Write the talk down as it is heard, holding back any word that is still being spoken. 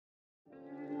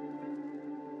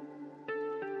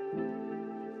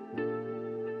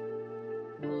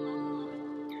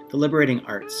The Liberating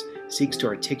Arts seeks to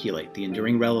articulate the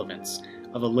enduring relevance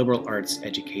of a liberal arts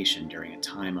education during a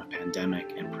time of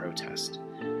pandemic and protest.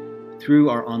 Through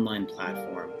our online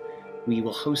platform, we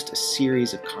will host a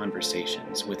series of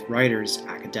conversations with writers,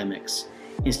 academics,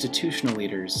 institutional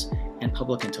leaders, and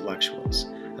public intellectuals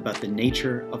about the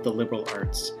nature of the liberal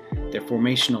arts, their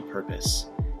formational purpose,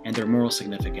 and their moral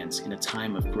significance in a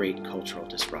time of great cultural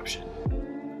disruption.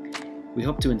 We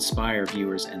hope to inspire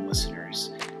viewers and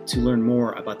listeners to learn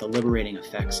more about the liberating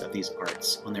effects of these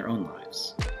arts on their own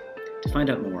lives. To find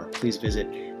out more, please visit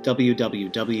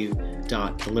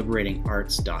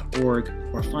www.theliberatingarts.org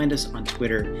or find us on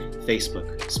Twitter,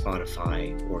 Facebook,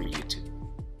 Spotify, or YouTube.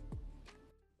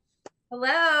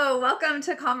 Hello, welcome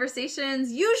to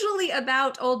conversations usually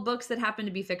about old books that happen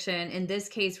to be fiction. In this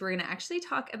case, we're going to actually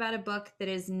talk about a book that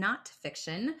is not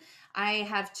fiction. I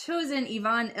have chosen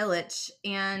Ivan Illich,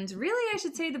 and really I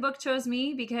should say the book chose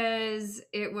me because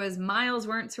it was Myles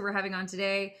Werntz, who we're having on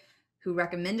today, who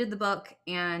recommended the book.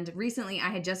 And recently I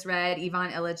had just read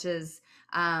Ivan Illich's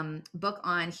book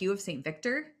on Hugh of St.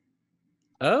 Victor.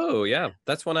 Oh, yeah.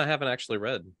 That's one I haven't actually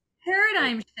read.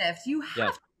 Paradigm shift. You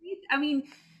have to read,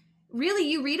 really,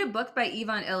 you read a book by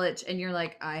Ivan Illich and you're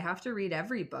like, I have to read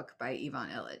every book by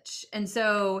Ivan Illich. And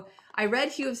so I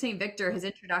read Hugh of St. Victor, his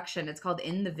introduction. It's called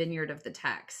In the Vineyard of the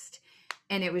Text.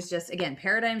 And it was just, again,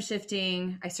 paradigm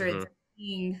shifting. I started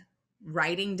seeing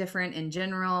writing different in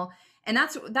general. And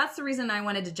that's the reason I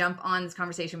wanted to jump on this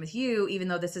conversation with you, even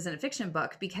though this isn't a fiction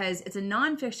book, because it's a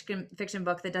non-fiction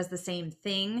book that does the same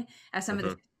thing as some of the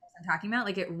fiction books I'm talking about.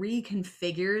 Like, it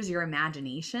reconfigures your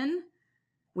imagination,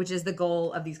 which is the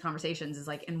goal of these conversations, is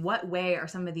like, in what way are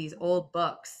some of these old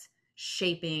books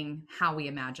shaping how we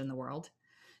imagine the world?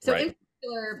 So in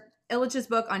particular, Illich's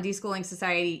book on Deschooling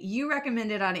Society, you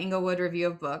recommended on Inglewood Review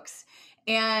of Books.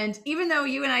 And even though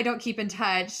you and I don't keep in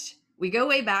touch, we go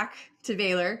way back to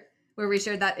Baylor, where we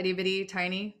shared that itty bitty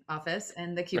tiny office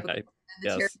and the cubicle and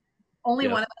the chair. Only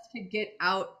one of us could get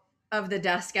out of the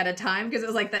desk at a time because it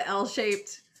was like the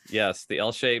L-shaped. Yes, the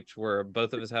L-shaped, where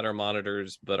both of us had our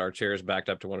monitors, but our chairs backed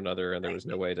up to one another, and there was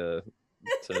no way to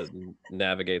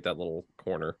navigate that little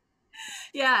corner.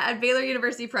 Yeah, at Baylor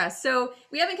University Press. So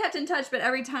we haven't kept in touch, but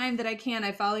every time that I can,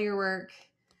 I follow your work.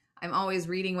 I'm always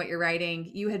reading what you're writing.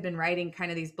 You had been writing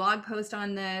kind of these blog posts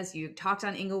on this. You talked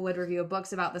on Inglewood Review of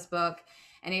Books about this book.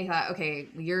 And I thought, okay,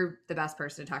 you're the best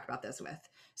person to talk about this with.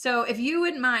 So if you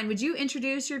wouldn't mind, would you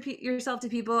introduce yourself to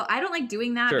people? I don't like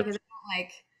doing that because I don't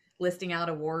like listing out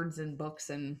awards and books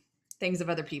and things of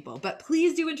other people. But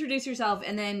please do introduce yourself,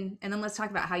 and then let's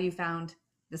talk about how you found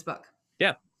this book.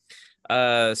 Yeah.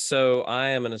 So I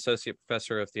am an associate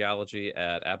professor of theology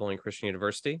at Abilene Christian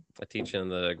University. I teach in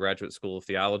the Graduate School of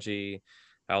Theology.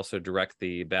 I also direct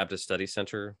the Baptist Study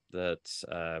Center. That's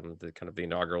the kind of the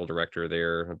inaugural director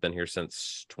there. I've been here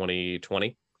since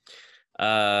 2020.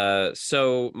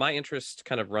 So my interests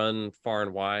kind of run far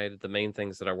and wide. The main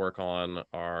things that I work on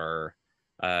are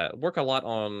work a lot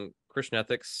on Christian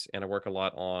ethics, and I work a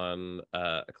lot on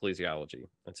ecclesiology.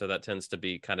 And so that tends to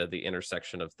be kind of the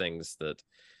intersection of things that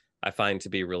I find to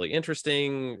be really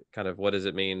interesting. Kind of, what does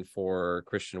it mean for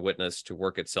Christian witness to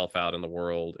work itself out in the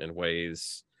world in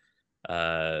ways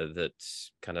that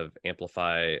kind of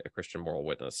amplify a Christian moral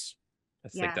witness? I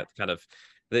think that kind of,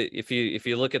 if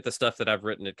you look at the stuff that I've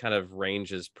written, it kind of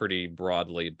ranges pretty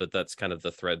broadly, but that's kind of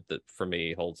the thread that for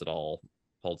me holds it all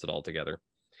together.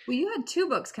 Well, you had 2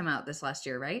 books come out this last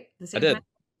year, right? I did.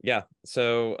 Yeah.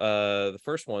 So the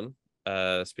first one,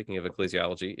 speaking of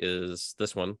ecclesiology, is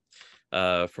this one,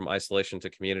 From Isolation to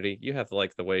Community. You have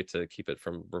like the way to keep it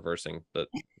from reversing, but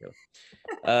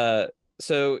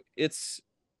so it's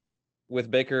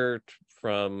with Baker,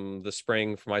 From the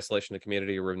Spring, From Isolation to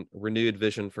Community, Renewed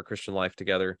Vision for Christian Life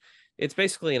Together. It's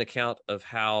basically an account of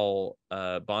how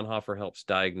Bonhoeffer helps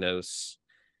diagnose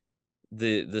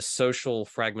the social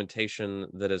fragmentation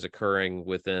that is occurring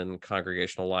within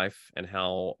congregational life, and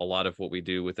how a lot of what we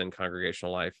do within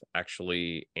congregational life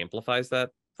actually amplifies that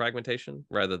fragmentation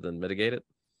rather than mitigate it.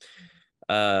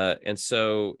 And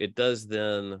so it does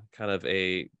then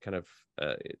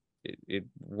it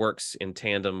works in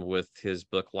tandem with his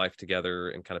book Life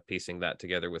Together, and kind of piecing that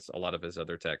together with a lot of his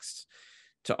other texts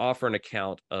to offer an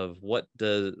account of what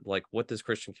does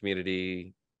Christian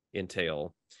community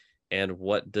entail, and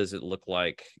what does it look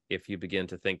like if you begin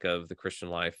to think of the Christian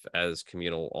life as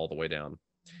communal all the way down.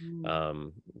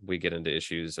 We get into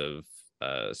issues of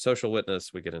social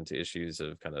witness. We get into issues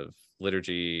of kind of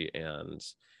liturgy and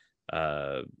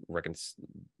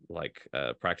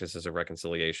practices of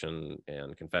reconciliation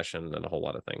and confession and a whole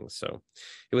lot of things. So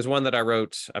it was one that I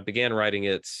began writing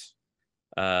it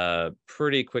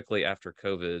pretty quickly after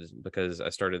COVID, because I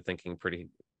started thinking pretty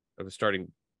was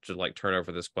starting to like turn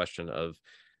over this question of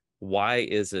why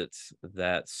is it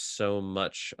that so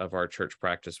much of our church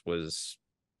practice was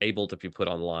able to be put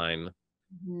online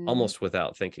almost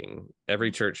without thinking.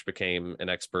 Every church became an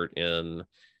expert in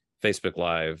Facebook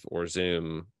Live or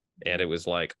Zoom, and it was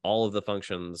like all of the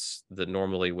functions that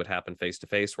normally would happen face to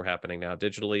face were happening now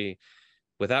digitally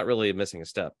without really missing a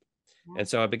step. And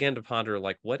so I began to ponder,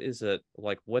 like, what is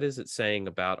it saying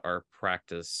about our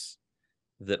practice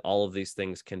that all of these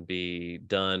things can be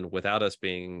done without us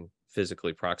being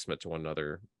physically proximate to one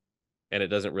another? And it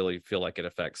doesn't really feel like it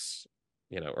affects,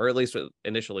 or at least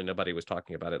initially nobody was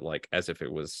talking about it like as if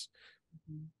it was,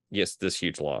 yes, this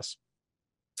huge loss.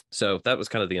 So that was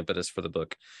kind of the impetus for the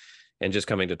book, and just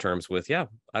coming to terms with,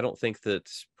 I don't think that,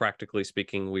 practically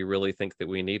speaking, we really think that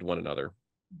we need one another,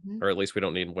 or at least we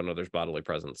don't need one another's bodily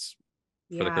presence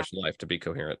for the Christian life to be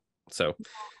coherent. So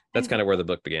that's kind of where the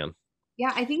book began.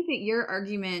 Yeah, I think that your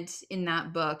argument in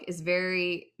that book is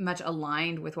very much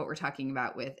aligned with what we're talking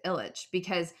about with Illich,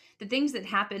 because the things that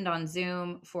happened on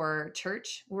Zoom for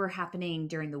church were happening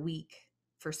during the week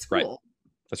for school. Right.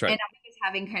 That's right. And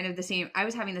I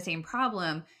was having the same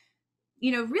problem,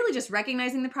 really just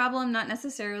recognizing the problem, not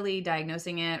necessarily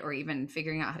diagnosing it or even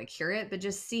figuring out how to cure it, but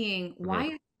just seeing why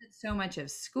is it so much of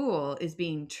school is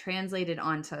being translated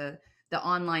onto the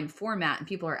online format and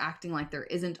people are acting like there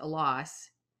isn't a loss.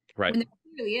 Right. When there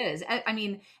really is. I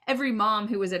mean, every mom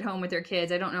who was at home with their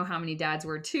kids, I don't know how many dads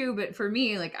were too, but for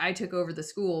me, like, I took over the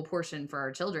school portion for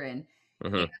our children.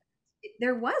 And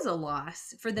there was a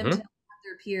loss for them to not have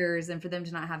their peers and for them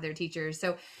to not have their teachers.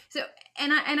 So,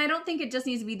 and I don't think it just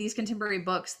needs to be these contemporary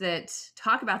books that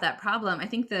talk about that problem. I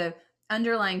think the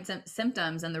underlying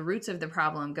symptoms and the roots of the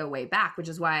problem go way back, which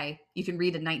is why you can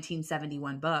read a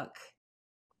 1971 book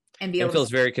and be able to. It feels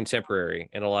very contemporary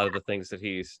in a lot of the things that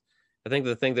I think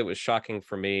the thing that was shocking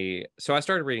for me, so I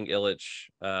started reading Illich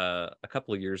a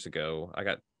couple of years ago. I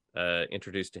got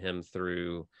introduced to him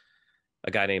through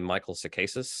a guy named Michael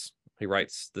Sakasis. He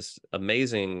writes this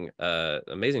amazing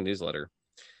newsletter.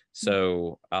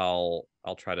 So I'll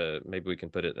try to, maybe we can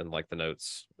put it in like the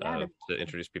notes to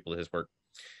introduce people to his work.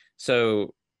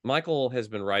 So Michael has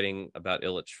been writing about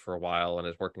Illich for a while and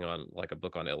is working on like a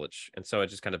book on Illich. And so I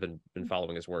just kind of been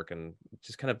following his work and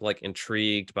just kind of like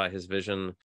intrigued by his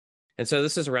vision. And so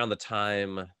this is around the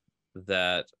time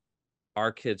that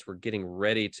our kids were getting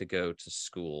ready to go to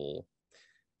school.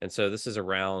 And so this is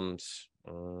around,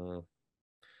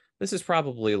 this is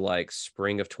probably like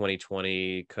spring of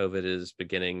 2020. COVID is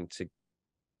beginning to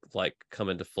like come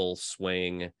into full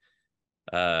swing.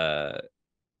 Our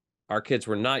kids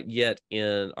were not yet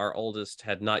our oldest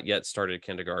had not yet started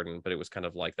kindergarten, but it was kind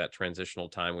of like that transitional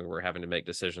time we were having to make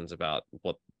decisions about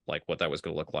what that was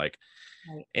going to look like.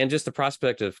 Right. And just the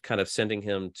prospect of kind of sending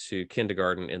him to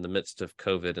kindergarten in the midst of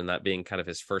COVID and that being kind of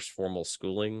his first formal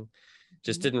schooling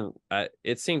just didn't,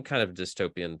 it seemed kind of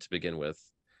dystopian to begin with.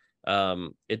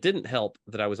 It didn't help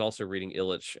that I was also reading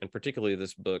Illich, and particularly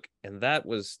this book. And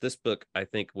this book, I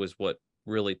think, was what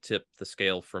really tipped the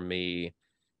scale for me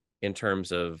in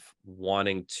terms of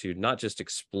wanting to not just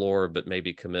explore, but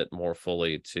maybe commit more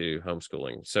fully to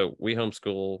homeschooling. So we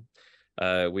homeschool,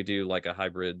 we do like a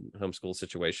hybrid homeschool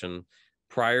situation.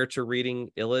 Prior to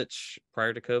reading Illich,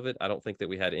 prior to COVID, I don't think that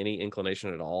we had any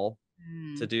inclination at all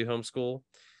to do homeschool,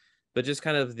 but just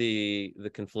kind of the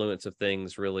confluence of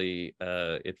things really,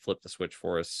 it flipped the switch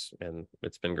for us, and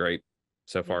it's been great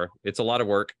so far. It's a lot of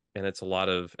work and it's a lot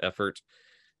of effort.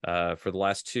 For the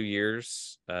last 2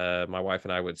 years, my wife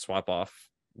and I would swap off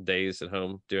days at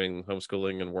home doing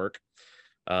homeschooling and work.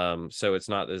 So it's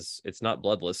not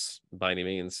bloodless by any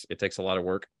means. It takes a lot of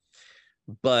work,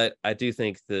 but I do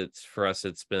think that for us,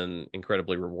 it's been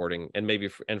incredibly rewarding, and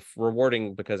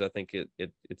rewarding because I think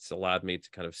it's allowed me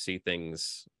to kind of see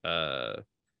things. Illich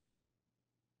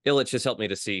has helped me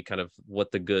to see kind of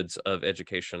what the goods of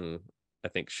education, I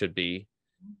think, should be,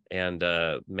 and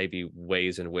maybe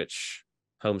ways in which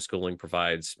homeschooling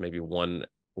provides maybe one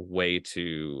way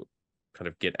to kind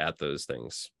of get at those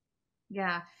things.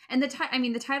 Yeah. And the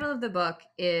title of the book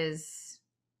is,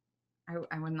 I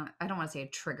don't want to say a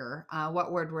trigger.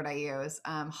 What word would I use?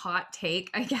 Hot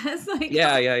take, I guess.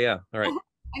 Yeah. All right.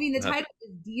 I mean, the title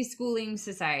is Deschooling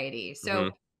Society. So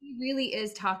he really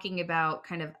is talking about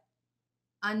kind of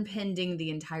unpending the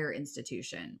entire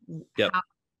institution. Yep. How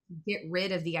to get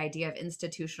rid of the idea of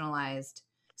institutionalized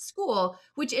school,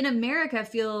 which in America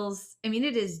feels,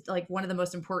 it is like one of the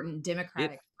most important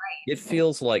democratic rights. It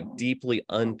feels like deeply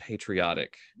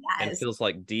unpatriotic. Yes. And it feels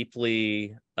like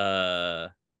deeply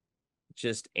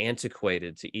just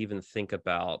antiquated to even think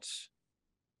about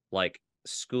like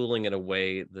schooling in a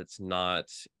way that's not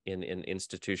in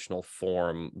institutional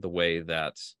form the way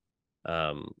that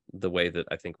the way that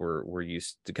I think we're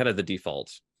used to, kind of the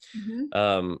default.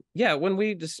 Mm-hmm. Yeah, when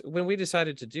we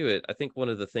decided to do it, I think one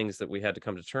of the things that we had to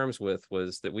come to terms with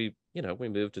was that we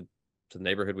moved to the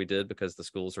neighborhood we did because the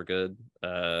schools are good.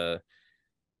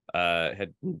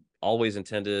 Had always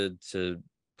intended to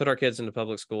put our kids into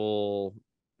public school,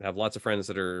 have lots of friends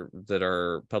that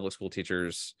are public school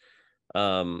teachers,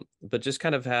 but just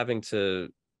kind of having to.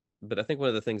 But I think one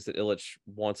of the things that Illich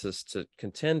wants us to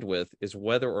contend with is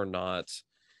whether or not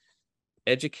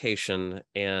education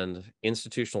and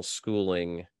institutional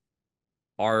schooling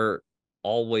are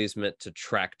always meant to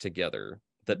track together,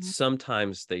 that Mm-hmm.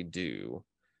 sometimes they do,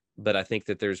 but I think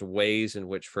that there's ways in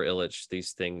which for Illich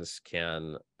these things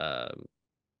can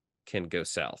go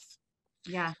south.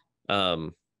 Yeah.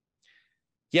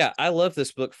 Yeah, I love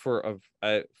this book for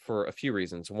a few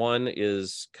reasons. One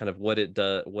is kind of what it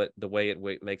does, what the way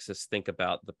it makes us think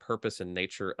about the purpose and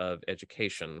nature of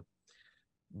education.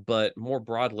 But more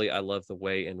broadly, I love the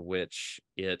way in which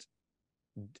it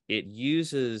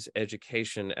uses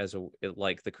education as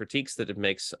like the critiques that it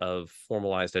makes of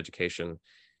formalized education.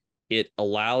 It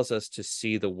allows us to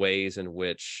see the ways in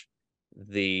which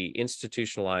the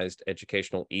institutionalized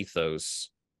educational ethos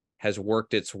has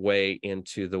worked its way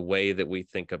into the way that we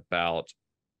think about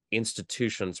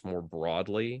institutions more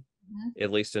broadly, Mm-hmm.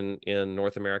 at least in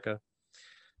North America.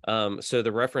 So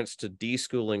the reference to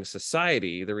Deschooling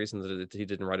Society, the reason that he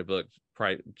didn't write a book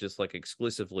just like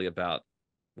exclusively about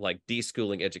like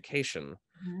deschooling education,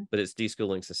 Mm-hmm. but it's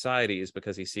Deschooling Society, is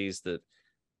because he sees that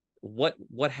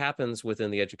what happens within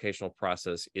the educational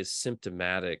process is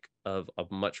symptomatic of a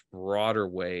much broader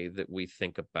way that we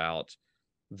think about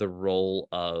the role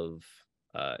of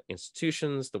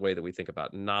institutions, the way that we think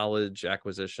about knowledge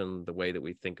acquisition, the way that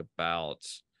we think about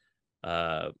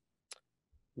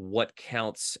what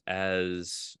counts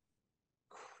as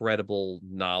credible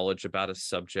knowledge about a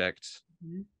subject.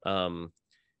 Mm-hmm.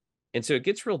 And so it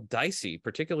gets real dicey,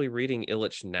 particularly reading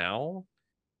Illich now,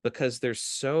 because there's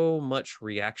so much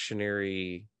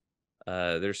reactionary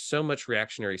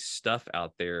stuff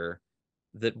out there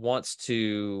that wants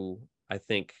to, I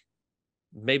think,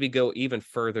 maybe go even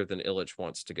further than Illich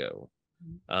wants to go.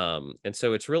 And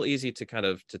so it's real easy to kind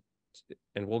of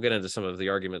and we'll get into some of the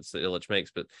arguments that Illich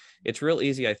makes, but it's real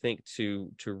easy, I think,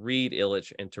 to read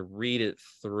Illich and to read it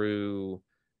through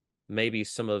maybe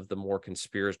some of the more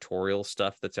conspiratorial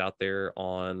stuff that's out there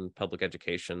on public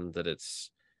education, that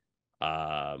it's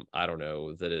I don't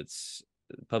know, that it's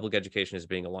public education is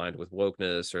being aligned with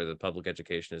wokeness, or the public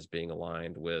education is being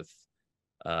aligned with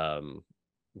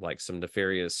like some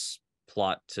nefarious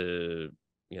plot to,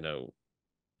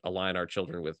 align our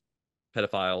children with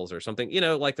pedophiles or something,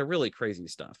 like the really crazy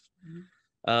stuff.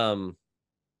 Mm-hmm.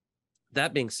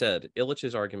 That being said,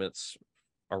 Illich's arguments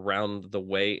around the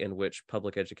way in which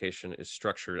public education is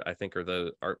structured, I think, are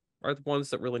the ones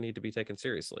that really need to be taken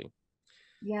seriously.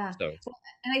 Yeah. So,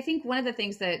 And I think one of the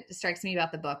things that strikes me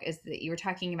about the book is that you were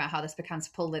talking about how this becomes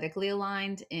politically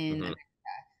aligned in America.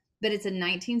 But it's a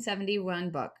 1971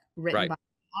 book written right. by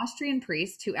an Austrian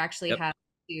priest who actually Yep. had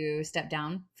to step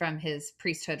down from his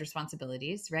priesthood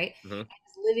responsibilities, right? Mm-hmm. And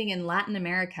he's living in Latin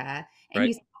America, and Right.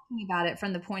 he's talking about it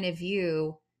from the point of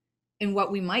view in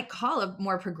what we might call a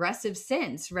more progressive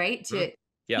sense, right? Mm-hmm. To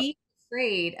Yeah. be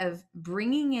afraid of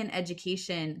bringing in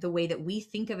education the way that we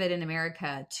think of it in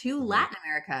America to Mm-hmm. Latin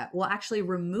America will actually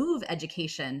remove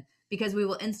education, because we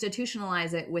will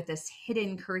institutionalize it with this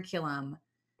hidden curriculum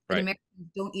that Right. Americans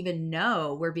don't even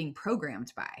know we're being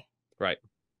programmed by. Right.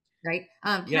 Right.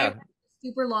 Can I read a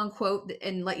super long quote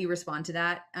and let you respond to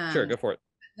that? Sure, go for it.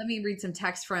 Let me read some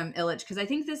text from Illich, because I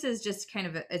think this is just kind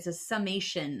of it's a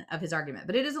summation of his argument,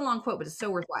 but it is a long quote, but it's so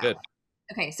worthwhile. Good.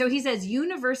 Okay, so he says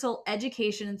universal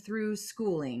education through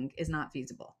schooling is not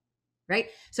feasible, right?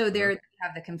 So there you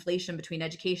have the conflation between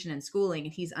education and schooling,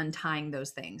 and he's untying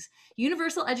those things.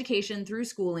 Universal education through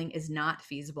schooling is not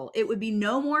feasible. It would be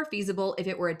no more feasible if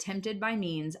it were attempted by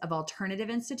means of alternative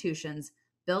institutions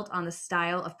built on the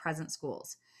style of present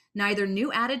schools. Neither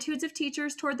new attitudes of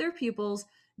teachers toward their pupils,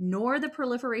 nor the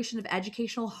proliferation of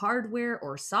educational hardware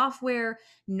or software,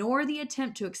 nor the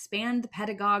attempt to expand the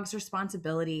pedagogue's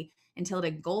responsibility until it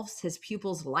engulfs his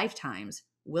pupils' lifetimes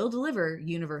will deliver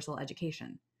universal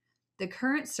education. The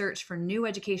current search for new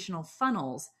educational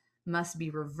funnels must be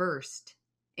reversed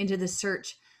into the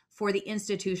search for the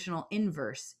institutional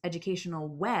inverse, educational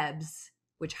webs,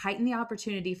 which heighten the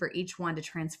opportunity for each one to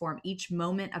transform each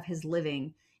moment of his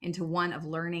living into one of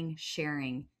learning,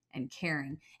 sharing, and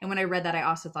caring. And when I read that, I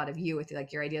also thought of you with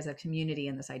like your ideas of community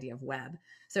and this idea of web.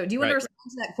 So do you want to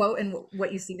respond to that quote and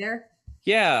what you see there?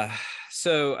 Yeah.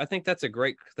 So I think that's a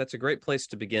great place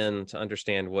to begin to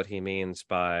understand what he means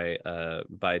by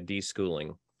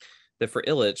deschooling. That for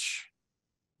Illich,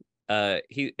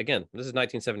 he, again, this is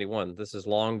 1971. This is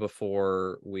long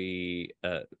before we,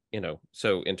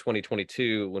 so in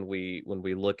 2022, when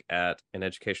we look at an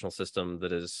educational system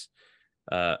that is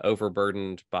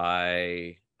overburdened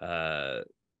by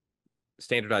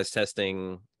standardized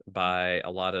testing, by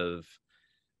a lot of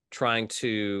trying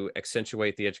to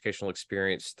accentuate the educational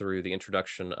experience through the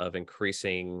introduction of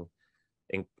increasing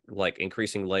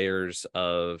layers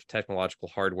of technological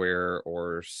hardware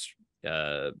or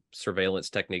surveillance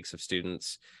techniques of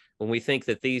students, when we think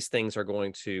that these things are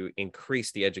going to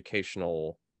increase the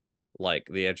educational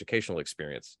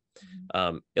experience.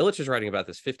 Illich is writing about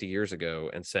this 50 years ago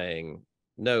and saying,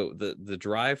 no, the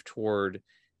drive toward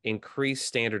increased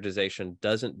standardization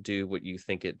doesn't do what you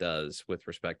think it does with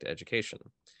respect to education,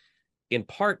 in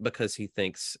part because he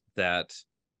thinks that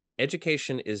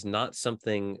education is not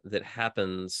something that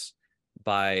happens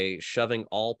by shoving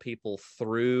all people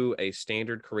through a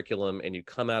standard curriculum and you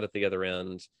come out at the other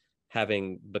end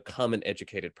having become an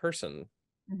educated person.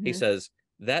 He says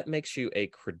that makes you a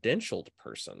credentialed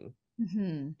person.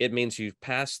 It means you've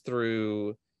passed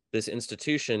through this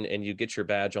institution and you get your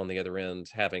badge on the other end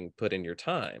having put in your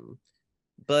time.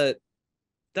 But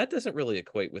that doesn't really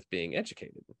equate with being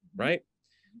educated, right?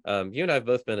 You and I have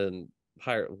both been in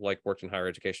worked in higher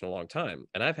education a long time,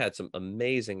 and I've had some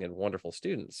amazing and wonderful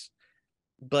students.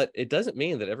 But it doesn't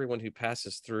mean that everyone who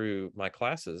passes through my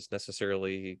classes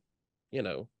necessarily,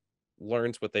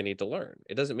 learns what they need to learn.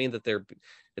 It doesn't mean that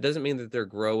they're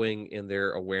growing in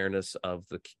their awareness of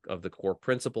the core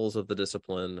principles of the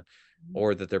discipline,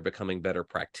 or that they're becoming better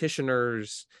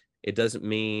practitioners. It doesn't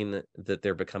mean that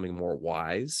they're becoming more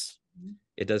wise.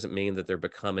 It doesn't mean that they're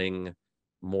becoming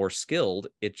more skilled.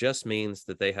 It just means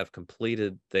that they have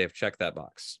checked that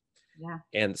box. Yeah.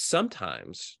 And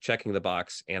sometimes checking the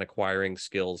box and acquiring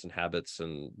skills and habits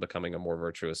and becoming a more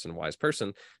virtuous and wise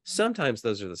person, sometimes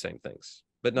those are the same things,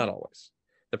 but not always.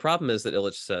 The problem is that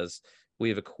Illich says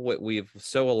we've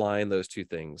so aligned those two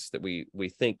things that we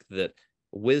think that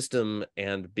wisdom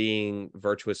and being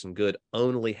virtuous and good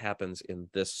only happens in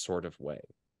this sort of way.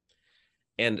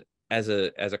 And as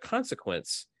a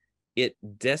consequence, it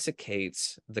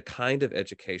desiccates the kind of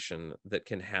education that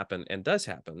can happen and does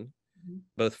happen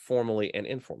both formally and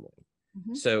informally.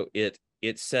 So it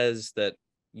says that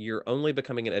you're only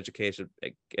becoming an educated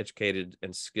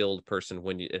and skilled person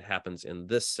when it happens in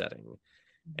this setting.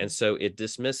 And so it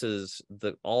dismisses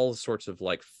all sorts of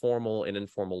formal and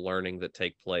informal learning that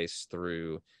take place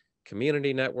through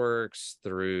community networks,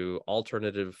 through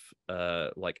alternative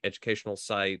educational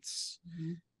sites,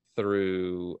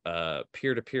 through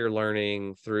peer-to-peer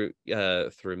learning, through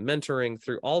mentoring,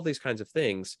 through all these kinds of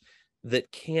things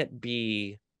that can't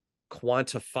be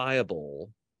quantifiable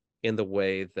in the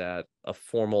way that a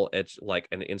formal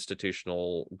an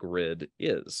institutional grid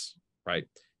is, right?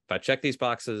 If I check these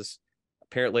boxes,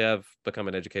 apparently I've become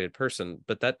an educated person,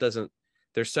 but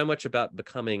there's so much about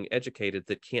becoming educated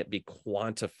that can't be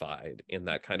quantified in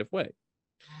that kind of way.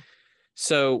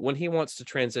 So when he wants to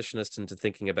transition us into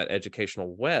thinking about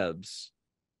educational webs,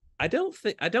 I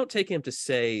don't take him to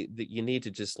say that you need to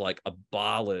just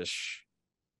abolish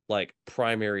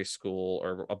primary school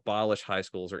or abolish high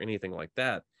schools or anything like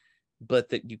that, but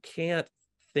that you can't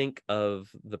think of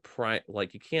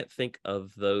you can't think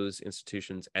of those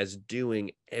institutions as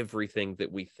doing everything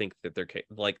that we think that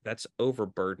they're that's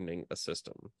overburdening a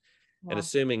system and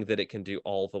assuming that it can do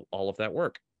all of that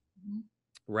work.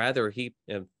 Rather,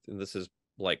 and this is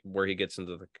where he gets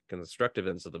into the constructive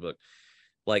ends of the book,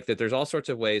 that there's all sorts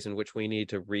of ways in which we need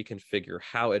to reconfigure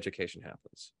how education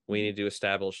happens. We need to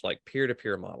establish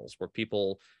peer-to-peer models where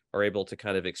people are able to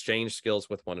kind of exchange skills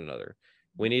with one another.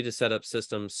 We need to set up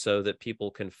systems so that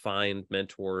people can find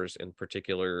mentors in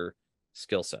particular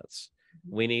skill sets.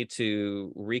 We need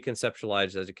to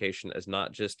reconceptualize education as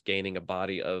not just gaining a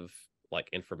body of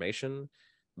information,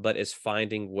 but as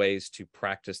finding ways to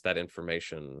practice that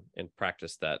information and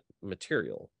practice that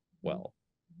material well,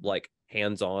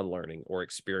 hands-on learning or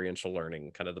experiential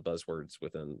learning, kind of the buzzwords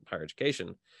within higher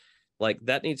education.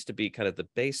 That needs to be kind of the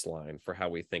baseline for how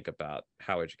we think about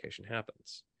how education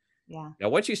happens. Yeah. Now,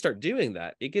 once you start doing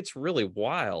that, it gets really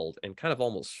wild and kind of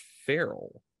almost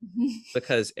feral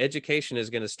because education is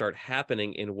going to start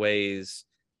happening in ways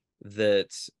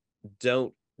that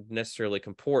don't necessarily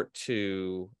comport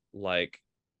to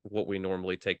what we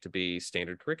normally take to be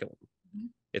standard curriculum.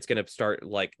 It's going to start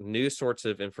new sorts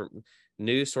of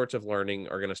learning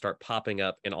are going to start popping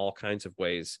up in all kinds of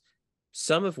ways,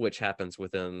 some of which happens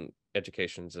within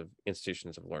institutions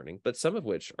of learning, but some of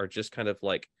which are just kind of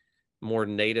more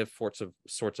native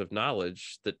sorts of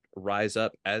knowledge that rise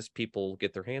up as people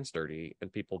get their hands dirty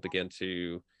and people begin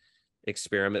to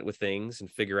experiment with things and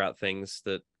figure out things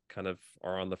that kind of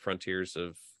are on the frontiers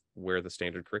of where the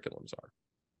standard curriculums are.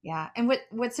 Yeah. And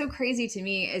what's so crazy to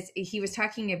me is he was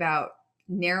talking about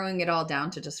narrowing it all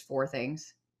down to just 4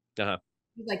 things. Uh-huh.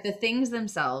 Like the things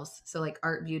themselves. So like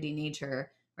art, beauty,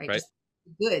 nature, right? Right. Just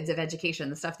goods of education,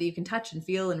 the stuff that you can touch and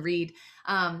feel and read.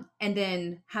 And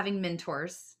then having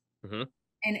mentors. Mm-hmm.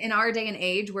 And in our day and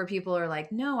age where people are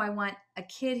like, no, I want a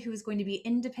kid who's going to be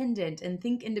independent and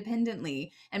think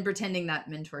independently, and pretending that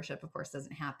mentorship, of course,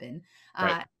 doesn't happen.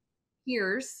 Right.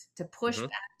 Peers to push Mm-hmm.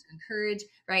 back, to encourage,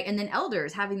 right? And then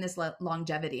elders having this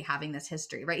longevity, having this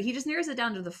history, right? He just narrows it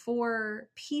down to the 4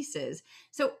 pieces.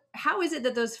 So how is it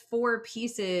that those 4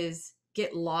 pieces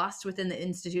get lost within the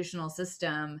institutional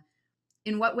system?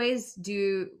 In what ways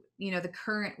do the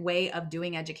current way of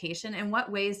doing education, and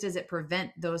what ways does it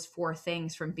prevent those 4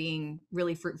 things from being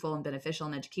really fruitful and beneficial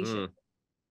in education?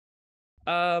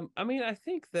 I mean, I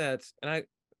think that,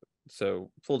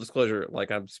 so full disclosure,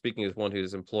 like I'm speaking as one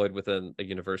who's employed within a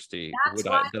university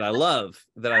that I love,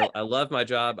 I love my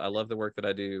job. I love the work that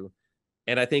I do.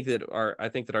 And I think that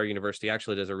our university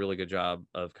actually does a really good job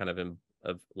of kind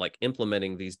of like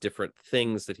implementing these different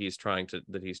things that he's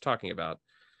talking about.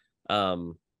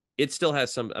 It still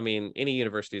has some, I mean, any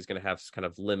university is going to have kind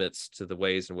of limits to the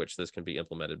ways in which this can be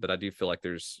implemented, but I do feel like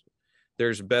there's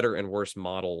better and worse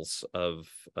models of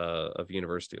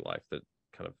university life that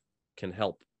kind of can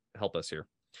help us here.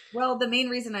 Well, the main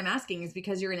reason I'm asking is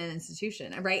because you're in an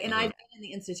institution, right? And I've been in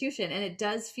the institution, and it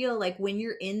does feel like when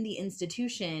you're in the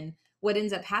institution, what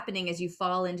ends up happening is you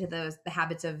fall into the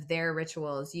habits of their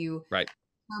rituals. You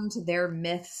come to their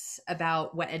myths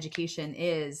about what education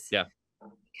is. Yeah.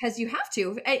 Because you have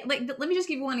to. Let me just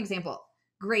give you one example.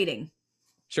 Grading.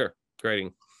 Sure.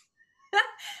 Grading.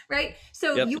 Right?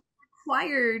 So you are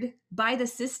required by the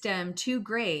system to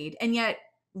grade, and yet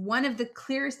one of the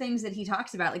clearest things that he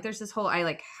talks about, like there's this whole, I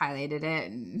like highlighted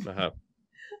it and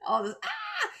all this,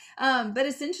 but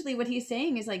essentially what he's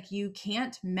saying is like, you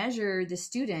can't measure the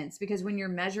students, because when you're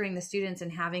measuring the students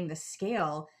and having the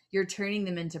scale, you're turning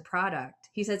them into product.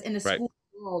 He says in a school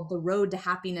world, the road to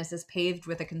happiness is paved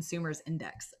with a consumer's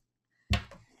index.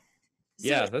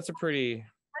 So that's a pretty...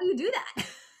 How do you do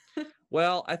that?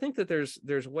 Well, I think that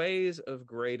there's ways of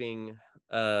grading.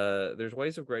 There's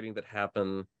ways of grading that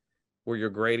happen where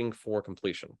you're grading for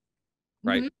completion,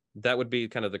 right? Mm-hmm. That would be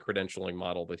kind of the credentialing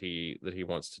model that he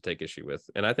wants to take issue with.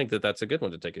 And I think that that's a good one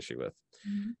to take issue with.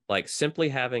 Mm-hmm. Like simply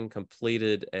having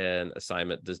completed an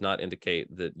assignment does not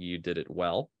indicate that you did it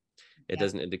well. It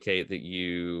doesn't indicate that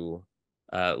you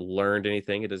learned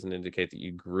anything. It doesn't indicate that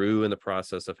you grew in the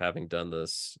process of having done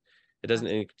this. It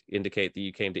doesn't indicate that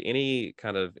you came to any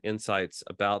kind of insights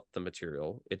about the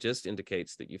material. It just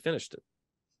indicates that you finished it,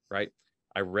 right?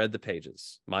 I read the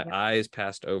pages. My eyes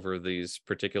passed over these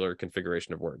particular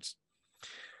configuration of words.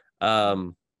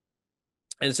 And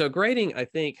so grading, I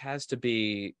think, has to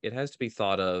be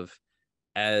thought of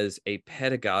as a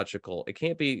pedagogical. It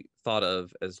can't be thought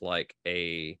of as like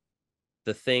the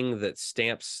thing that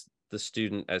stamps the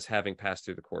student as having passed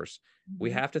through the course. Mm-hmm.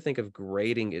 We have to think of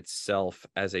grading itself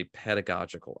as a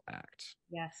pedagogical act.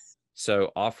 Yes.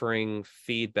 So offering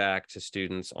feedback to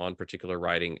students on particular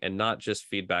writing, and not just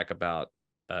feedback about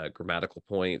grammatical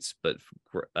points, but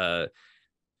for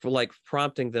like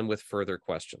prompting them with further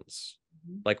questions.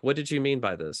 Mm-hmm. Like, what did you mean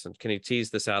by this? And can you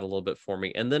tease this out a little bit for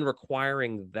me? And then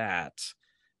requiring that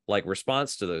like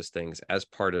response to those things as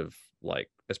part of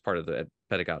the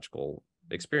pedagogical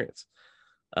experience.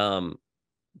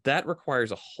 That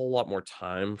requires a whole lot more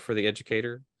time for the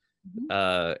educator.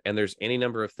 Mm-hmm. And there's any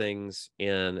number of things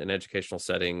in an educational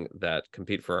setting that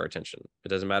compete for our attention. It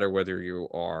doesn't matter whether you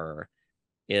are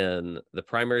in the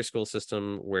primary school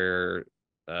system where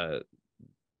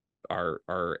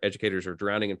our educators are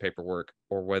drowning in paperwork,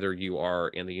 or whether you are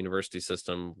in the university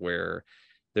system where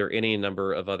there are any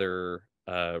number of other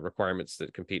requirements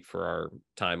that compete for our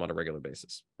time on a regular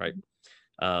basis, right?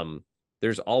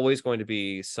 There's always going to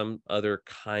be some other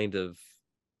kind of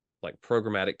like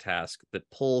programmatic task that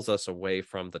pulls us away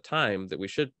from the time that we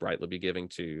should rightly be giving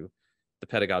to the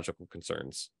pedagogical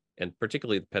concerns, and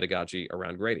particularly the pedagogy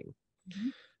around grading.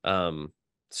 Mm-hmm.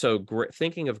 So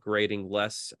thinking of grading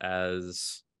less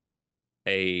as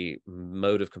a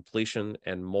mode of completion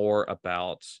and more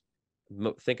about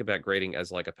think about grading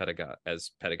as like as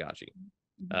pedagogy.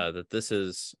 Mm-hmm. That this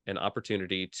is an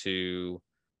opportunity to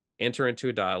enter into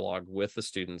a dialogue with the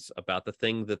students about the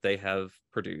thing that they have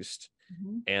produced.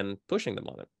 Mm-hmm. And pushing them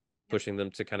on it, pushing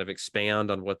them to kind of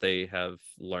expand on what they have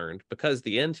learned, because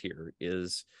the end here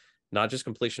is not just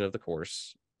completion of the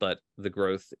course, but the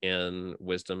growth in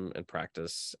wisdom and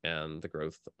practice and the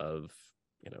growth of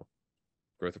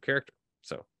character.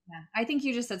 So yeah, I think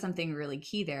you just said something really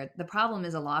key there. The problem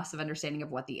is a loss of understanding of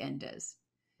what the end is.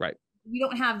 right. We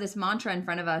don't have this mantra in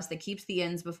front of us that keeps the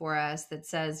ends before us, that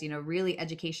says, really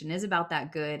education is about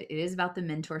that good. It is about the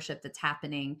mentorship that's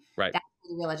happening. Right. That's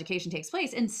where the real education takes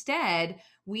place. Instead,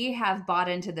 we have bought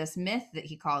into this myth that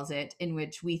he calls it, in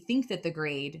which we think that the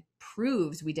grade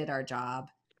proves we did our job.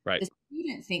 Right. The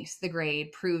student thinks the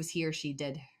grade proves he or she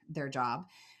did their job.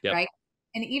 Yep. Right.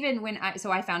 And even when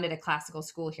I founded a classical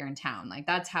school here in town, like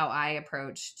that's how I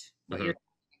approached what you're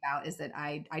talking about, is that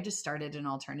I just started an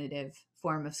alternative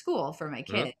form of school for my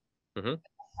kids. The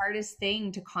hardest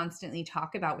thing to constantly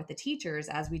talk about with the teachers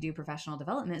as we do professional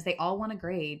development is they all want to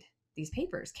grade these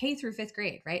papers, K through 5th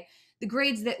grade, right? The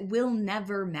grades that will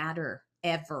never matter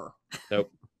ever. Nope.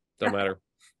 Don't matter.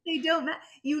 They don't matter.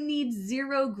 You need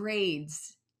 0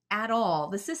 grades at all.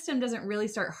 The system doesn't really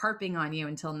start harping on you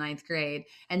until 9th grade.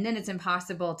 And then it's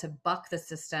impossible to buck the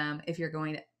system if you're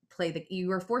going to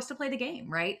you are forced to play the game,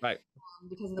 right? Right.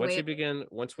 Because of the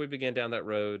once we begin down that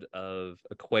road of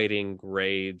equating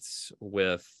grades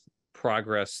with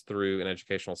progress through an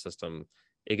educational system,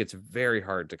 it gets very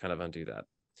hard to kind of undo that.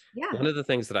 Yeah. One of the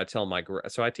things that I tell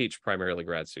so I teach primarily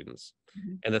grad students.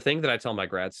 And the thing that I tell my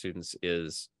grad students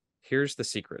is, here's the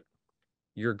secret.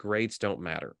 Your grades don't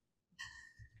matter.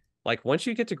 Like once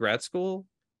you get to grad school,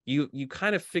 you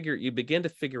begin to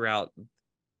figure out,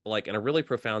 like in a really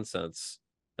profound sense,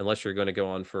 unless you're going to go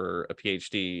on for a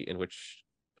PhD, in which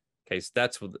case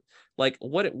that's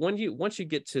once you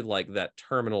get to like that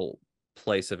terminal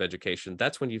place of education,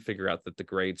 that's when you figure out that the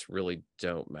grades really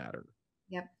don't matter.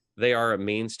 Yep. They are a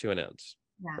means to an end.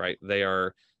 Yeah. Right? They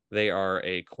are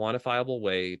a quantifiable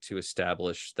way to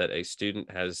establish that a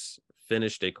student has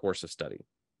finished a course of study.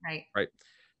 Right. Right.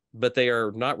 But they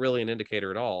are not really an indicator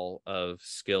at all of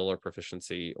skill or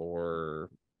proficiency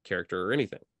or character or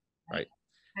anything. Right.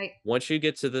 Right. Once you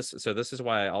get to this, so this is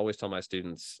why I always tell my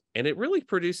students, and it really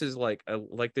produces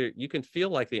you can feel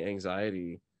like the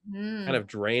anxiety kind of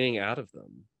draining out of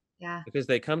them. Yeah. Because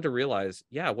they come to realize,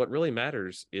 what really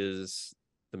matters is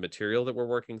the material that we're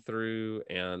working through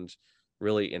and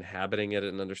really inhabiting it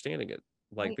and understanding it.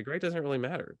 Like the grade doesn't really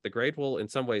matter. The grade will in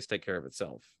some ways take care of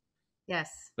itself. Yes.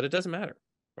 But it doesn't matter.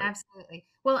 Right? Absolutely.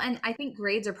 Well, and I think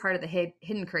grades are part of the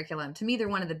hidden curriculum. To me, they're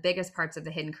one of the biggest parts of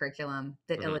the hidden curriculum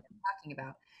that Illich is talking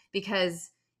about.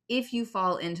 Because if you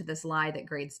fall into this lie that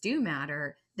grades do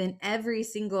matter, then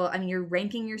you're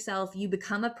ranking yourself, you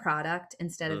become a product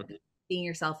instead of seeing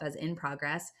yourself as in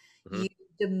progress. You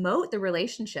demote the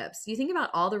relationships. You think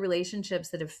about all the relationships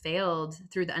that have failed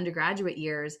through the undergraduate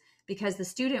years because the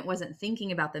student wasn't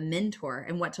thinking about the mentor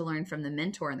and what to learn from the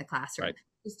mentor in the classroom. Right.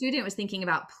 The student was thinking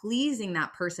about pleasing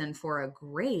that person for a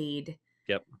grade.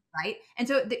 Yep. Right. And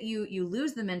so that you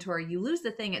lose the mentor, you lose the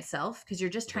thing itself because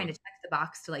you're just trying to check the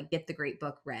box to like get the great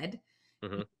book read.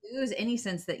 You lose any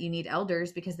sense that you need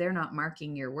elders because they're not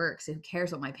marking your work. So who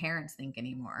cares what my parents think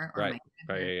anymore? Or right.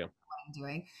 What I'm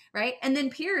doing. Right. And then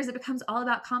peers, it becomes all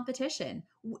about competition.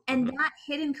 And that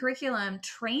hidden curriculum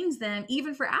trains them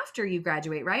even for after you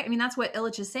graduate. Right. I mean, that's what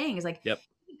Illich is saying is like,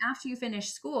 after you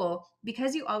finish school,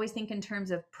 because you always think in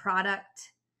terms of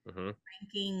product,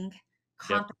 ranking,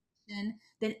 competition,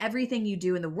 then everything you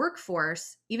do in the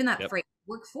workforce, even that phrase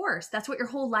workforce, that's what your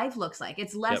whole life looks like.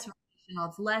 It's less relational.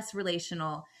 It's less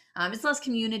relational. It's less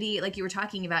community, like you were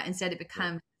talking about. Instead, it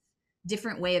becomes a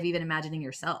different way of even imagining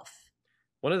yourself.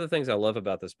 One of the things I love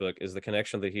about this book is the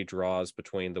connection that he draws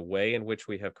between the way in which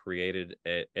we have created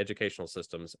educational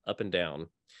systems up and down,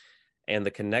 and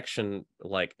the connection,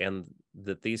 and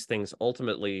that these things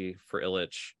ultimately for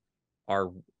Illich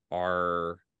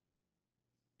are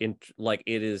in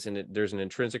there's an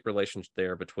intrinsic relationship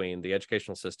there between the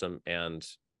educational system and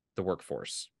the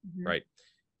workforce, right?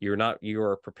 You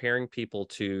are preparing people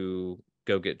to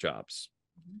go get jobs.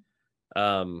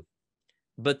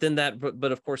 But then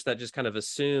but of course that just kind of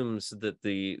assumes that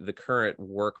the current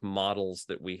work models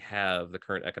that we have, the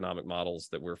current economic models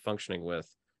that we're functioning with,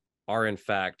 are in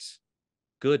fact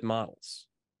good models,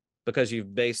 because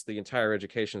you've based the entire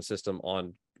education system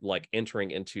on entering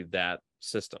into that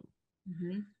system.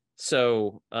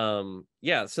 So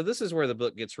so this is where the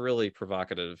book gets really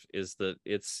provocative, is that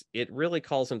it really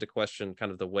calls into question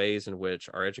kind of the ways in which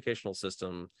our educational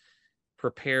system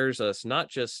prepares us, not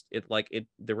just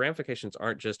the ramifications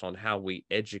aren't just on how we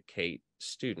educate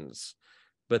students,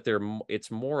 but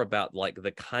it's more about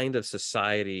the kind of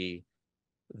society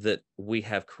that we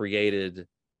have created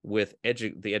with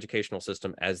the educational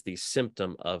system as the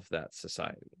symptom of that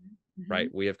society. Right?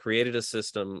 We have created a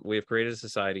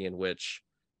society in which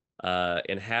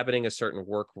inhabiting a certain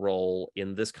work role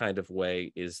in this kind of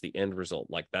way is the end result.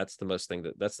 Like that's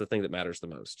the thing that matters the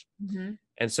most. Mm-hmm.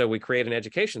 And so we create an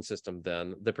education system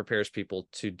then that prepares people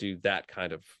to do that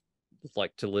kind of,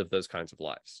 like, to live those kinds of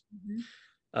lives.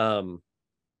 Mm-hmm.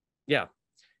 Yeah,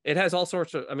 it has all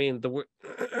sorts of, I mean, the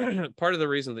part of the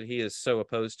reason that he is so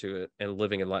opposed to it and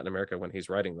living in Latin America when he's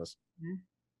writing this Mm-hmm.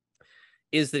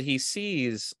 is that he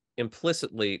sees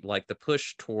implicitly like the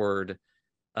push toward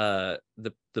the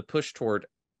push toward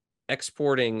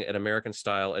exporting an American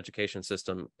style education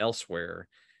system elsewhere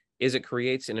is it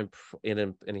creates and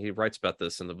he writes about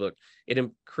this in the book,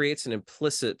 creates an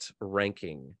implicit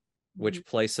ranking which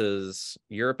places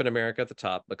Europe and America at the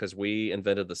top because we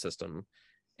invented the system,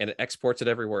 and it exports it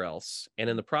everywhere else, and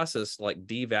in the process like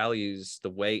devalues the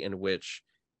way in which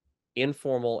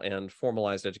informal and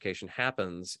formalized education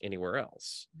happens anywhere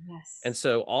else. Yes. And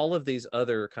so all of these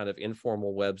other kind of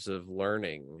informal webs of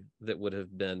learning that would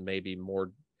have been maybe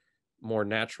more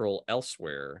natural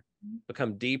elsewhere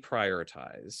become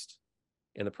deprioritized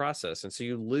in the process. And so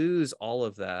you lose all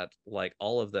of that, like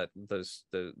all of that,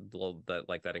 that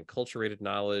like that enculturated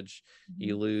knowledge.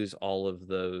 You lose all of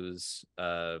those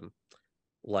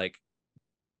like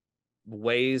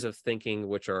ways of thinking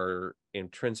which are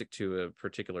intrinsic to a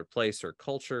particular place or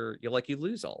culture. You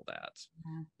lose all that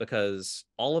because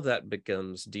all of that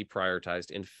becomes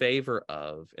deprioritized in favor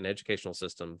of an educational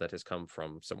system that has come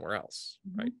from somewhere else,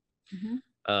 right?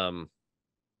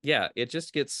 Yeah, it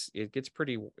gets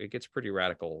pretty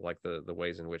radical, like the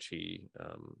ways in which he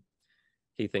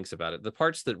thinks about it. The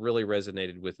parts that really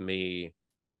resonated with me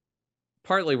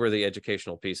partly were the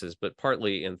educational pieces, but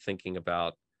partly in thinking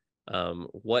about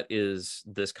what is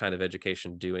this kind of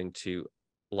education doing to,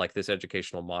 like, this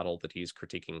educational model that he's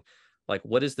critiquing, like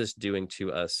what is this doing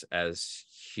to us as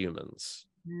humans?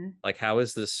 Like how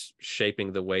is this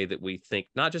shaping the way that we think,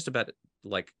 not just about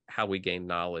like how we gain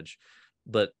knowledge,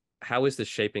 but how is this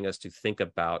shaping us to think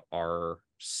about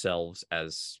ourselves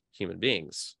as human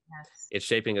beings? Yes. It's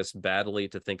shaping us badly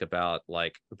to think about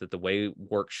like that the way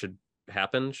work should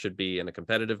happen should be in a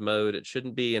competitive mode. It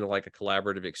shouldn't be in like a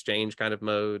collaborative exchange kind of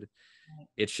mode. Right.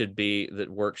 It should be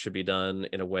that work should be done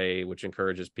in a way which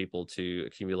encourages people to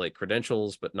accumulate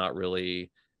credentials, but not really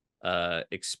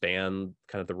expand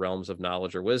kind of the realms of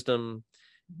knowledge or wisdom.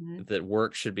 That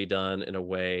work should be done in a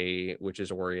way which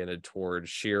is oriented towards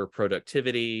sheer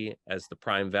productivity as the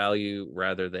prime value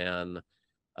rather than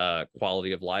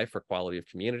quality of life or quality of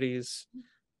communities.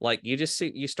 Like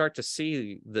you start to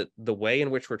see that the way in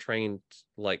which we're trained,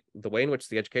 like the way in which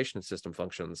the education system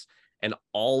functions and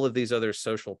all of these other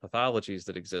social pathologies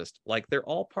that exist, like they're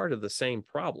all part of the same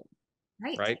problem.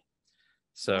 Right.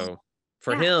 So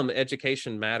for him,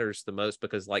 education matters the most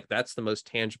because like that's the most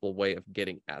tangible way of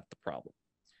getting at the problem.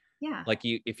 Yeah. Like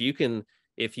if you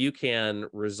can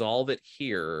resolve it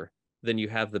here, then you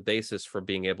have the basis for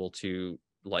being able to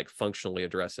like functionally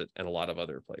address it in a lot of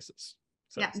other places.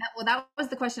 So. Yeah. Well, that was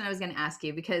the question I was going to ask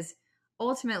you, because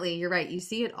ultimately you're right. You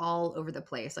see it all over the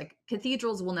place. Like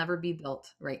cathedrals will never be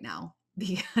built right now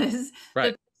because the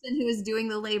person who is doing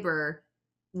the labor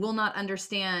will not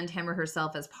understand him or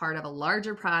herself as part of a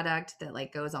larger product that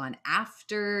like goes on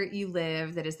after you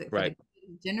live, that is for the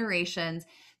generations,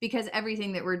 because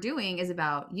everything that we're doing is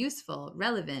about useful,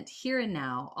 relevant, here and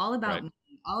now, all about me,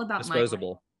 all about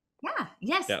disposable. Yeah.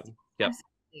 Yes. Yeah.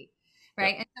 Absolutely.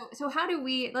 Right. Yep. And so how do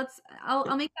we,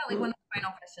 I'll make that like one of the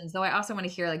final questions, though I also want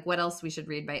to hear like what else we should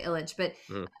read by Illich, but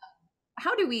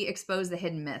how do we expose the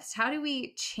hidden myths? How do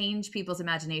we change people's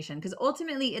imagination? Because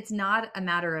ultimately it's not a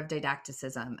matter of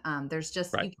didacticism. There's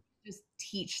just, you can't just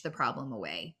teach the problem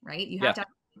away, right? You have to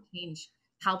change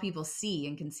how people see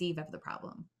and conceive of the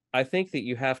problem. I think that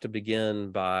you have to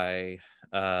begin by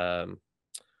kind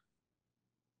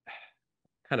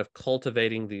of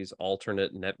cultivating these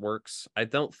alternate networks. I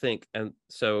don't think, and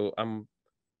so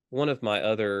one of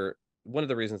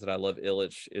the reasons that I love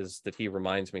Illich is that he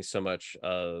reminds me so much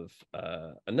of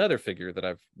another figure that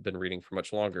I've been reading for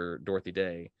much longer, Dorothy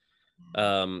Day.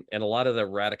 And a lot of the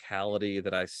radicality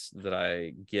that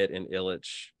I get in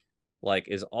Illich like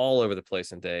is all over the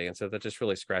place in Day, and so that just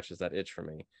really scratches that itch for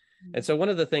me. And so one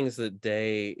of the things that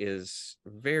Day is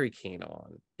very keen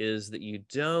on is that you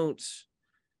don't,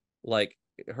 like,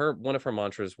 one of her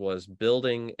mantras was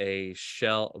building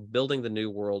the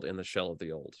new world in the shell of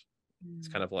the old. It's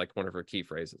kind of like one of her key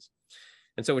phrases.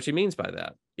 And so what she means by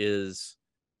that is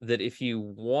that if you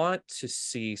want to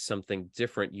see something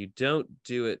different, you don't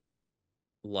do it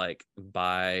like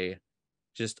by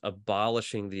just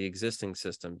abolishing the existing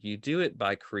system. You do it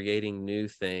by creating new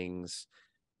things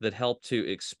that help to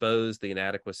expose the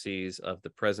inadequacies of the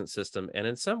present system. And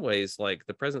in some ways, like,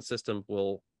 the present system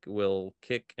will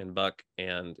kick and buck,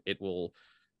 and it will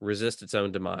resist its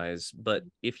own demise. But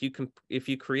if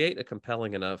you create a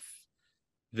compelling enough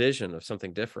vision of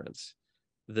something different,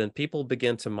 then people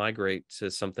begin to migrate to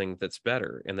something that's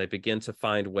better, and they begin to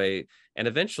find way, and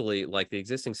eventually, like, the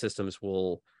existing systems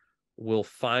will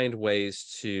find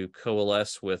ways to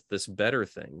coalesce with this better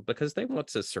thing, because they want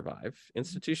to survive.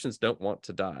 Institutions don't want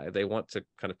to die. They want to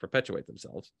kind of perpetuate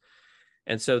themselves.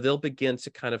 And so they'll begin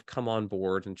to kind of come on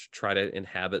board and try to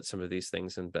inhabit some of these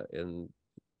things in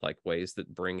like ways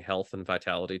that bring health and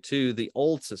vitality to the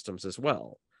old systems as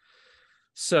well.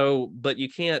 So, but you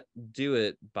can't do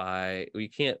it I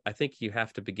think you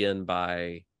have to begin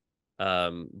by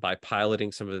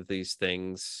piloting some of these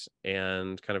things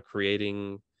and kind of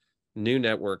creating new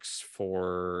networks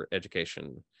for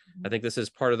education. I think this is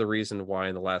part of the reason why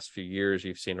in the last few years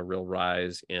you've seen a real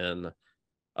rise in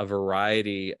a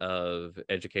variety of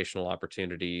educational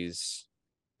opportunities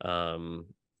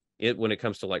when it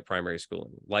comes to like primary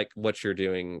schooling, like what you're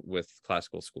doing with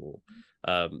classical school.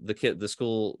 The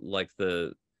school, like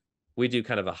we do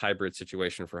kind of a hybrid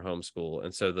situation for homeschool.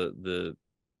 And so the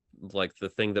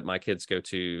thing that my kids go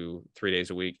to 3 days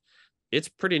a week, it's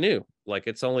pretty new. Like,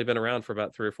 it's only been around for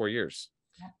about 3 or 4 years.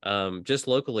 Just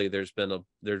locally, there's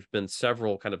been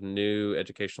several kind of new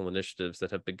educational initiatives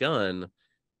that have begun,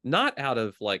 not out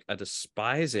of like a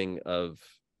despising of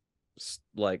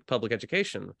like public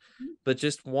education, but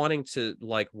just wanting to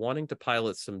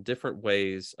pilot some different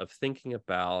ways of thinking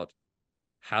about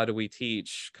how do we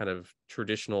teach kind of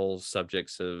traditional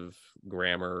subjects of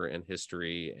grammar and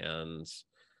history and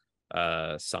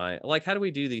science. Like, how do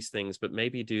we do these things, but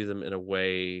maybe do them in a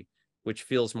way which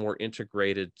feels more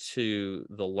integrated to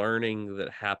the learning that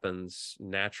happens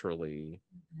naturally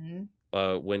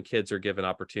when kids are given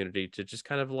opportunity to just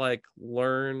kind of like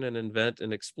learn and invent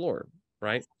and explore,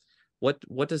 right?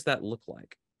 What does that look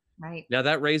like? Right. Now,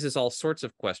 that raises all sorts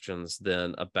of questions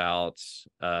then about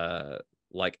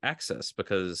like access,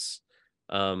 because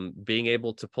being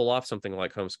able to pull off something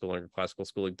like homeschooling or classical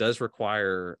schooling does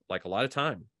require like a lot of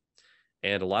time.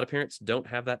 And a lot of parents don't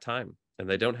have that time, and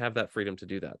they don't have that freedom to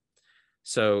do that.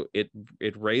 So it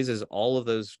raises all of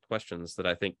those questions that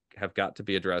I think have got to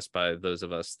be addressed by those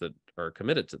of us that are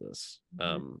committed to this.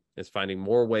 Is finding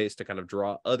more ways to kind of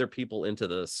draw other people into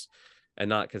this, and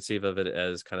not conceive of it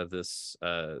as kind of this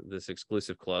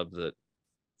exclusive club that,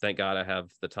 thank God, I have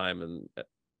the time and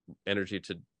energy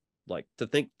to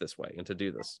think this way and to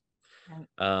do this.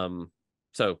 Right.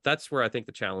 So that's where I think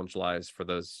the challenge lies for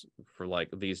like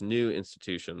these new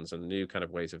institutions and new kind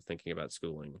of ways of thinking about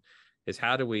schooling, is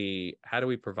how do we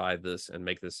provide this and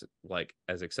make this like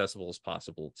as accessible as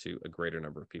possible to a greater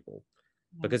number of people?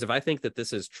 Because if I think that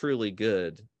this is truly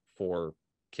good for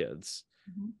kids,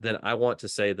 then I want to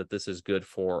say that this is good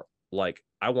for, like,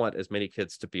 I want as many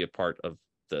kids to be a part of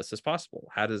this as possible.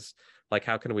 How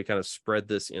can we kind of spread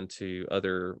this into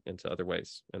other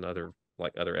ways and other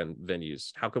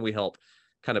venues? How can we help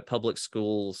kind of public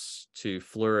schools to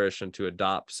flourish and to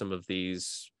adopt some of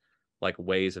these like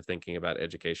ways of thinking about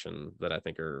education that I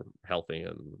think are healthy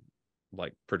and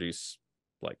like produce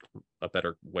like a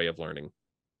better way of learning?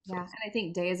 Yeah. And I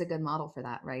think Day is a good model for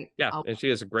that, right? Yeah. And she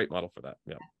is a great model for that.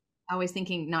 Yeah. Always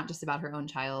thinking not just about her own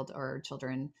child or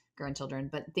children, grandchildren,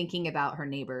 but thinking about her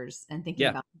neighbors and thinking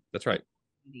about. That's right.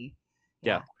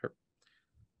 Yeah.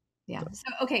 Yeah.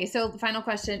 So the final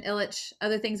question, Illich,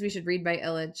 other things we should read by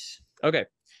Illich. Okay.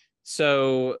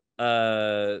 So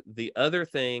the other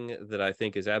thing that I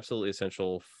think is absolutely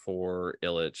essential for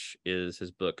Illich is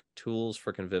his book, Tools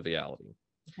for Conviviality.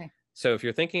 Okay. So if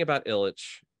you're thinking about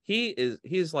Illich,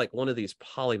 he's like one of these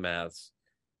polymaths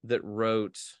that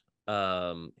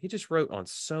he just wrote on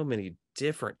so many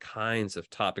different kinds of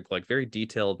topic, like very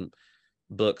detailed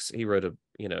books. He wrote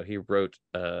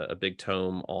a big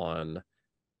tome on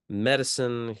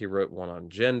medicine. He wrote one on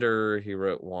gender. He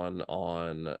wrote one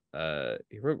on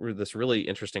he wrote this really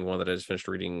interesting one that I just finished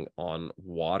reading on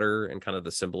water and kind of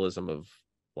the symbolism of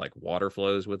like water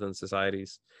flows within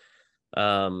societies.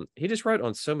 He just wrote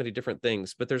on so many different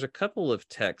things, but there's a couple of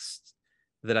texts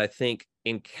that I think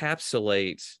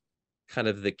encapsulate kind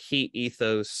of the key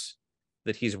ethos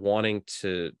that he's wanting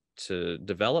to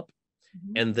develop.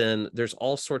 And then there's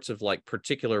all sorts of like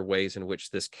particular ways in which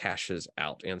this cashes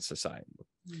out in society.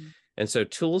 And so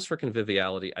Tools for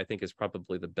Conviviality, I think, is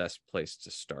probably the best place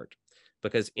to start,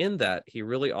 because in that he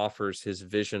really offers his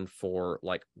vision for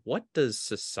like, what should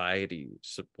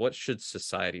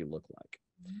society look like?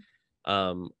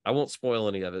 I won't spoil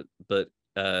any of it, but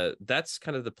that's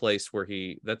kind of the place where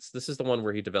this is the one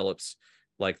where he develops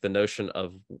like the notion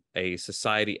of a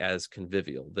society as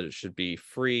convivial, that it should be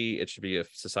free, it should be a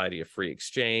society of free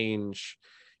exchange,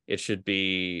 it should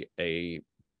be a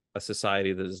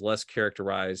society that is less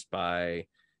characterized by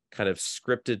kind of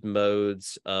scripted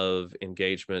modes of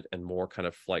engagement and more kind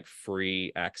of like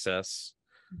free access.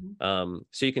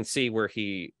 So you can see where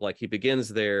he begins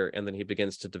there, and then he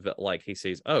begins to develop, like he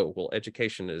sees, oh, well,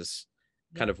 education is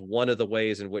kind of one of the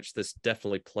ways in which this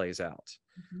definitely plays out.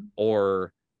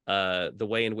 Or the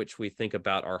way in which we think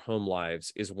about our home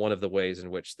lives is one of the ways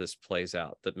in which this plays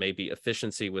out, that maybe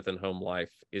efficiency within home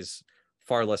life is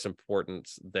far less important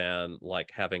than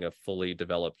like having a fully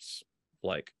developed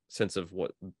like sense of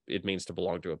what it means to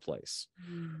belong to a place.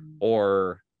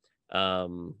 Or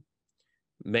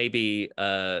maybe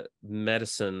a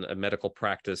medical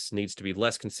practice needs to be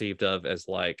less conceived of as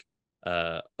like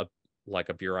a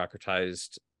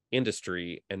bureaucratized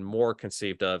industry, and more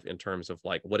conceived of in terms of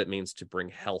like what it means to bring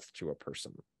health to a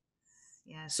person.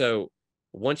 So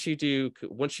once you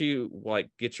like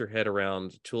get your head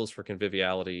around tools for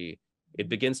conviviality, it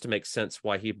begins to make sense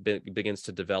why he begins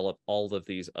to develop all of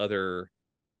these other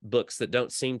books that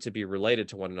don't seem to be related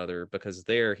to one another, because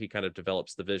there he kind of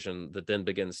develops the vision that then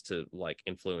begins to like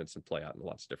influence and play out in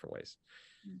lots of different ways.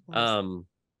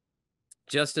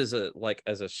 Just as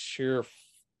a sheer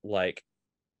like,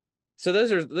 so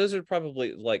those are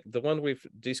probably like the one we've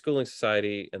Deschooling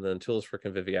Society, and then Tools for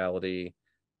Conviviality.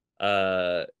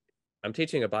 I'm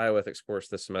teaching a bioethics course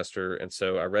this semester, and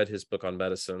so I read his book on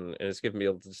medicine, and it's given me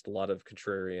just a lot of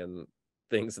contrarian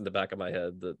things in the back of my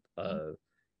head that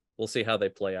we'll see how they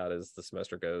play out as the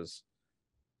semester goes.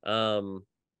 But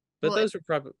those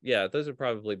would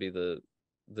probably be the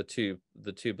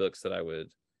two books that I would,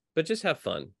 but just have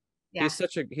fun.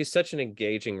 He's such an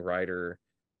engaging writer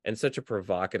and such a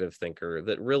provocative thinker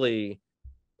that really,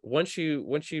 once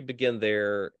you begin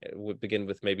there, would begin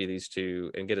with maybe these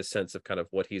two and get a sense of kind of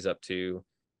what he's up to,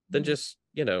 then just,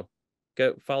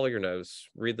 go follow your nose,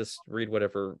 read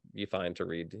whatever you find to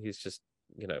read. He's just,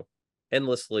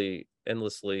 endlessly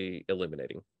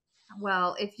illuminating.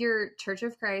 Well, if your Church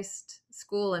of Christ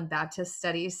School and Baptist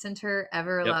Studies Center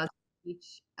ever allows you to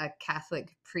teach a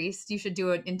Catholic priest, you should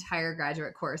do an entire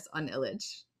graduate course on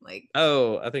Illich. Like,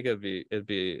 oh, I think it'd be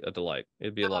a delight.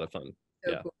 It'd be a lot of fun.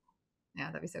 So cool. Yeah,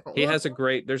 that'd be so cool. He has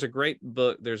there's a great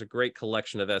book, there's a great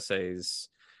collection of essays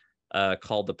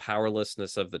called The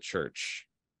Powerlessness of the Church,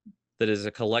 that is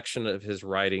a collection of his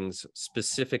writings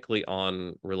specifically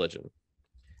on religion.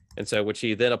 And so, which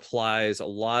he then applies a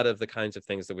lot of the kinds of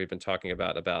things that we've been talking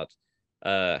about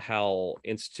how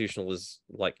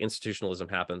institutionalism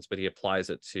happens, but he applies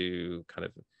it to kind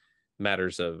of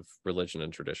matters of religion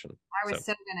and tradition. I was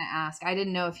so going to ask. I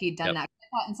didn't know if he'd done that. I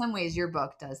thought in some ways your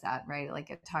book does that, right?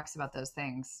 Like it talks about those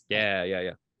things. Yeah. Yeah, I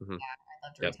love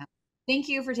to read time. Thank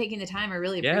you for taking the time. I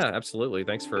really appreciate it. Yeah, absolutely.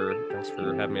 Thanks for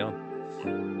having me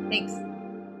on. Thanks.